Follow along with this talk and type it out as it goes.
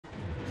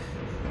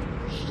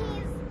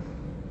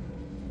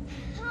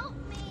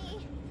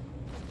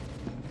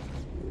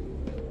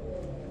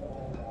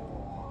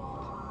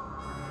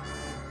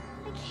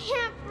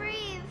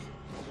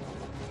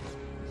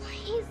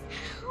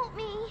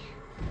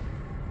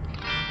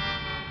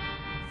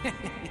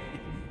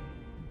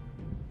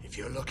If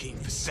you're looking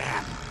for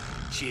Sam,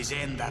 she's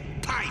in the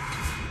pipe.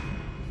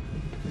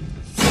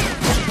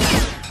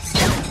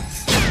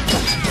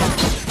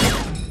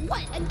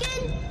 What,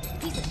 again?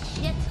 Piece of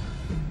shit.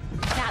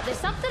 Now, there's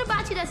something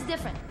about you that's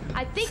different.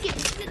 I think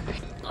it's...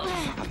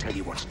 I'll tell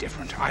you what's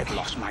different. I've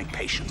lost my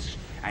patience,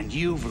 and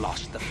you've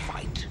lost the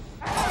fight.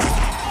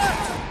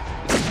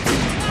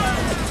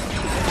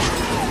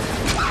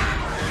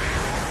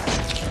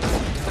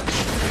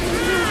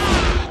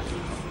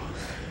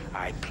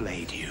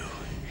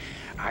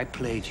 I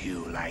played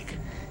you like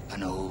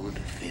an old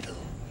fiddle.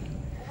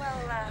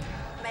 Well,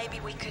 maybe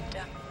we could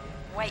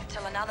wait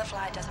till another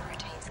flyer does a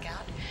routine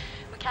scout.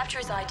 We capture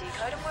his ID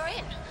code and we're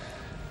in.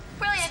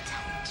 Brilliant.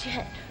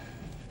 Jet,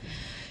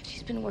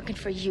 she's been working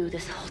for you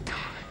this whole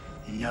time.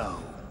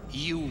 No,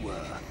 you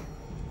were.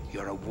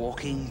 You're a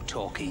walking,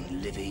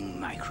 talking, living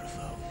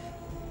microphone.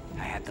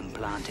 I had them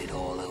planted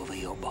all over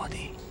your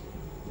body.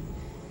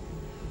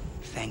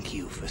 Thank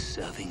you for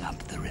serving up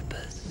the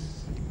Rippers.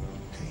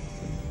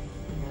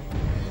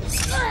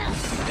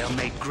 They'll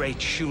make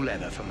great shoe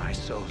leather for my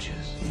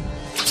soldiers.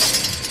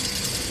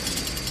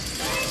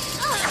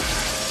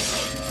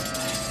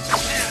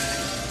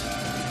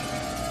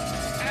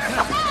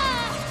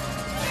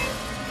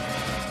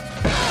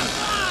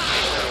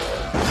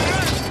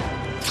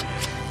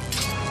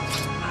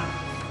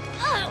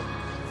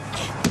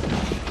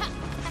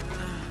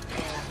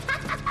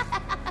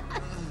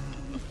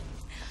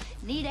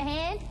 Need a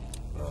hand?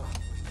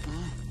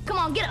 Come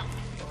on, get up.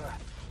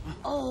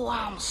 Oh,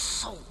 I'm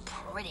so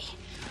pretty.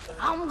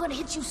 I'm gonna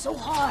hit you so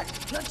hard,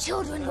 your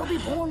children will be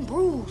born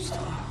bruised.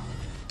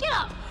 Get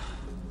up.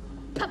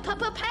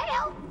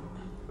 Pal.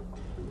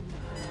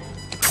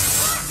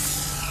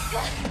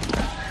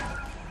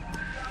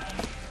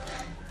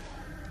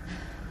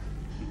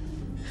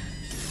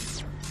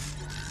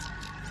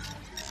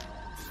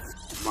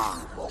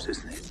 Marvelous,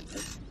 isn't it?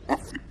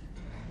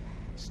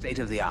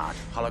 State-of-the-art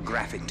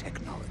holographic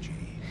technology.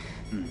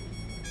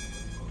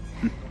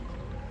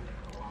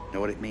 Know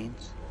what it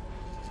means?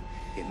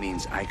 It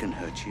means I can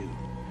hurt you,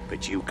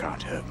 but you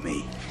can't hurt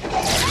me.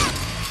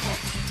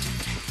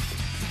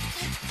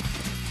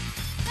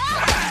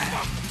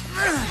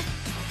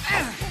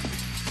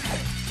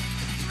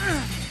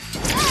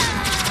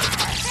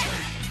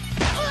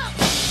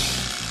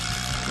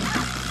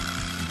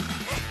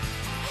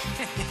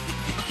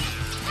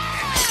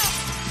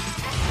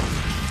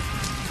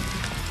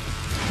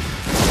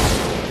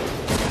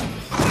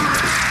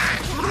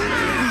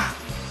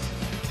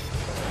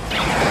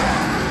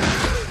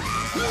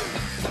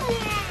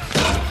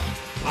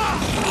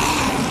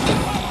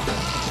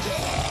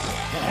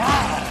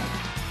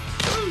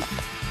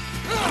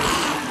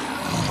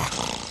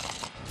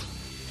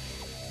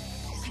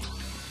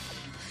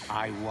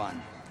 I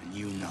won, and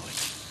you know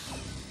it.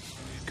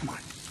 Come on.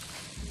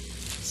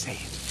 Say it.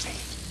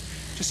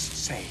 Just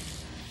say it.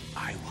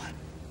 I won.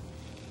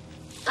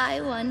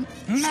 I won.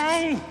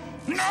 No!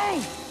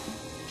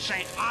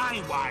 Say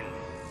I won.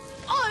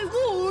 I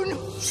won!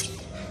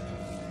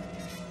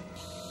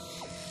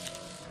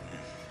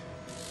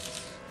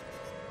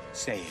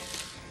 Say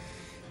it.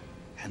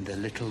 And the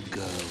little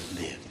girl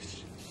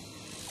lives.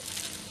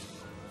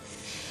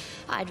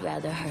 I'd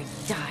rather her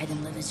die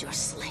than live as your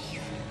slave.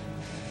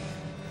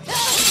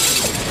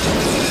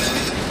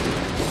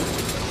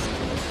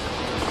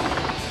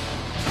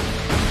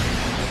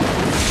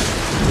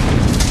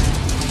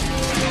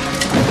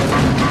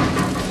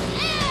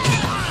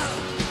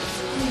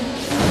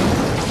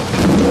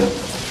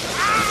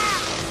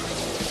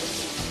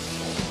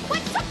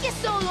 What took you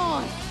so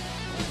long?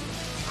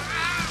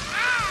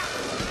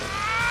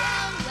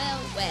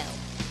 Well.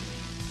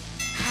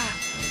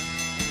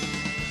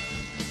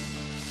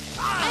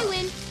 I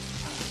win.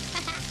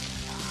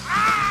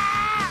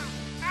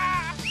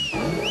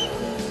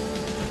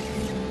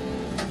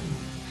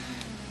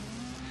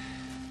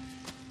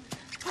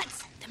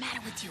 What's the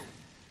matter with you?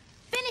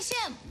 Finish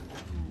him!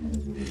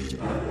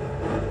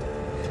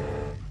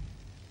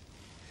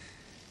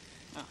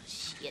 Oh,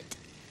 shit.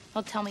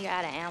 Don't tell me you're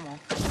out of ammo.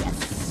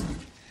 Yes.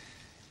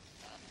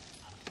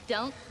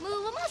 Don't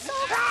move a muscle.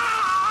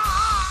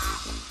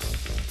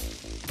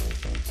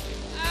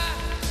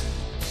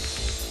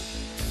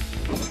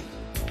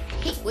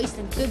 I hate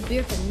wasting good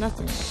beer for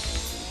nothing.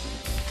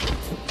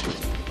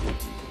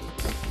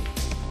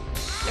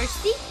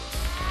 Thirsty?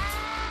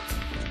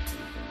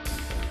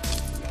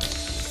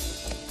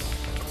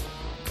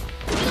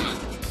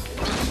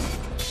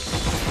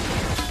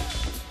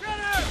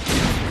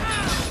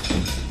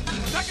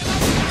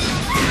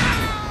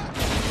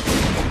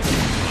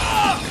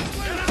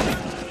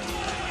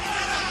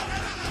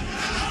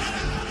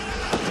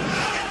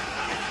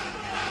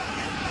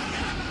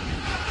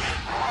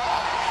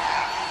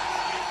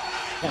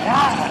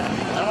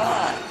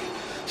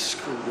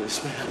 Screw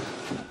this, man.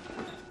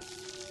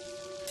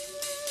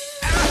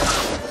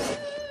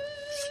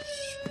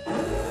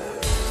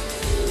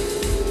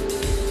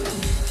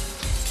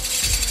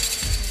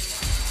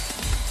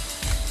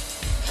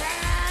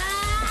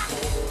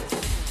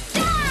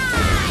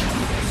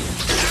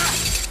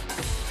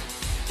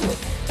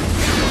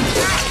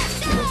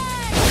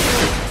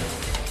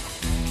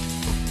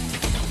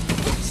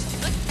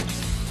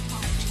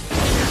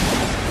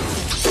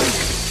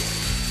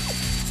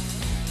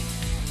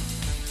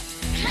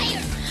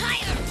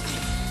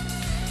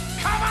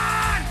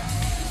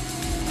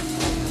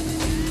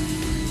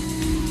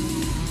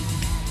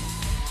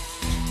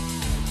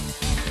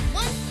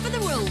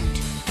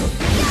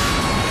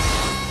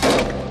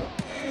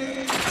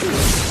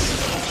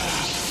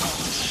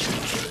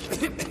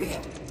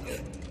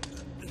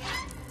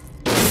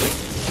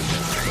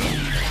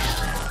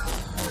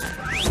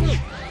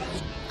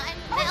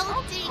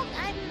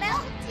 I'm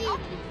melting.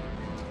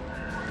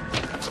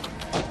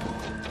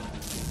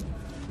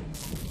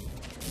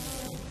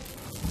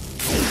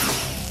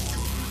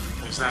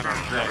 Is that the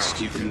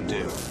best you can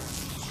do?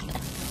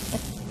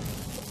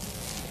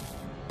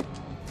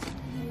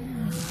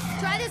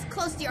 Try this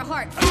close to your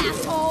heart,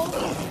 asshole.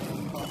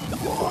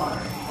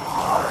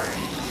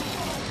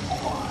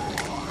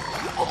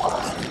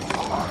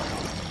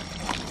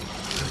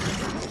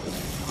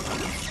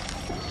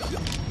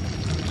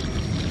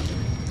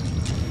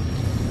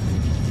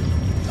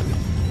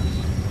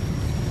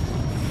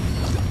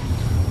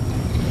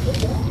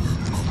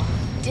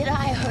 Did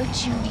I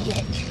hurt you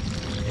yet?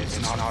 It's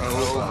not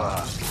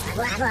over.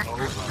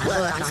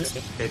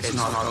 It's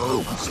not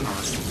over. It's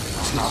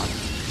not.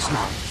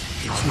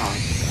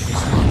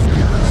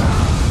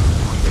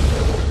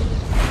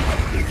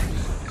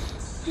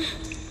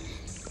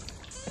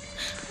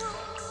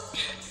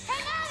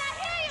 Hang on, I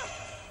hear you.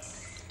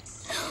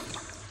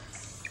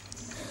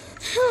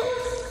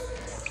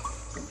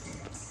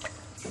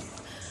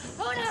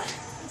 Oh no.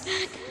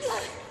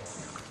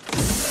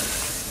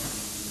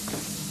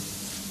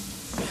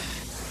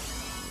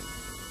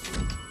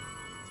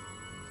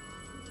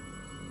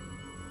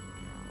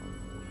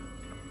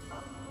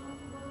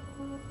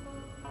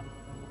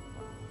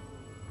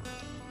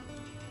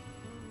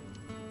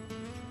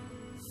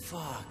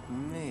 Fuck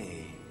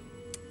me.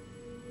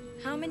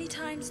 How many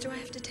times do I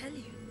have to tell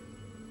you?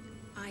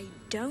 I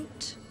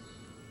don't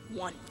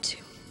want to.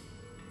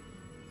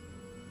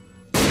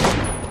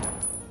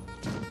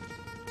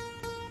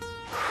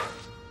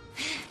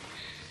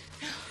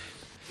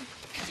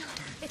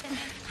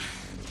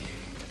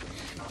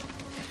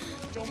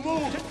 Don't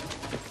move!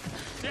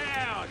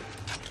 Down!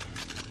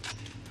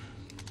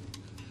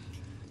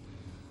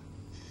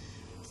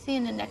 See you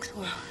in the next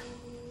world.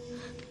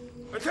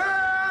 Attack!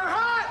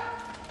 Hot!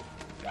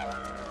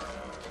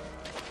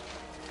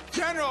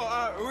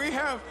 General, we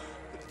have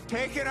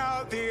taken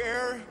out the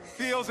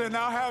airfields and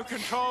now have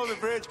control of the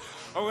bridge,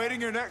 awaiting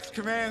your next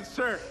command,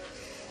 sir.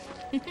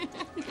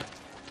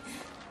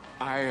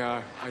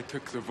 I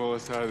took the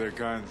bullets out of their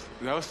guns.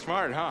 That was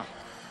smart, huh?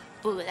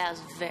 Boo, that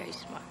was very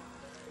smart.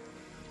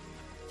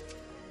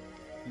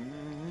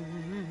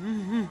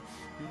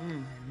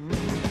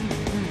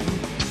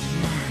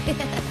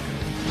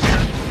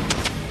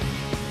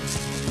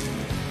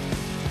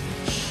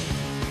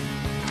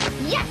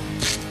 Yes!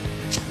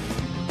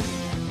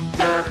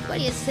 What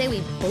do you say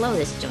we blow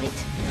this joint?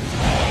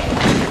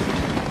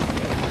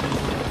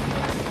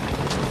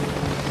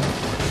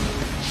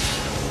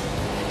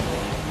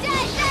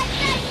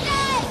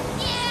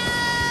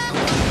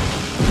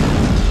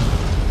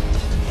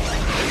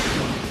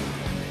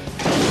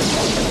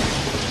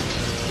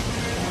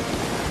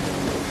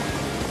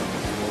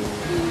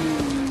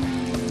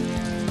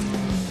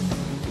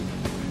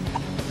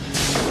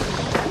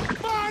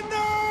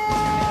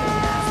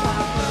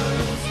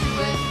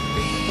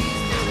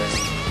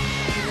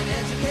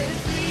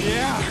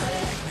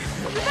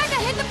 Rebecca,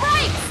 hit the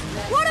brakes!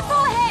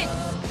 Waterfall ahead!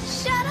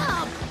 Shut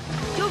up!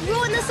 You'll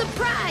ruin the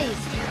surprise!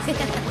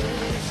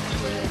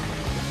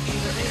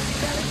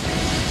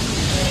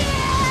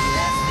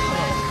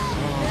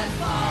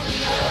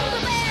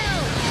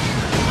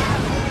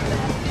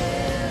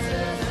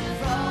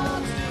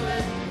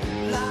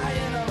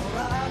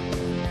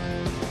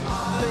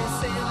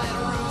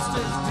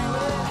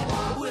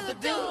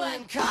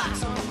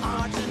 Cocks on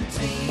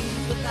Argentine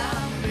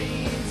without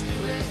greens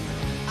do it.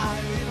 I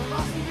little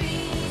lost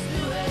beans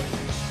do it.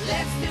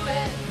 Let's do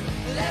it.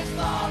 Let's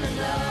fall in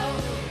love.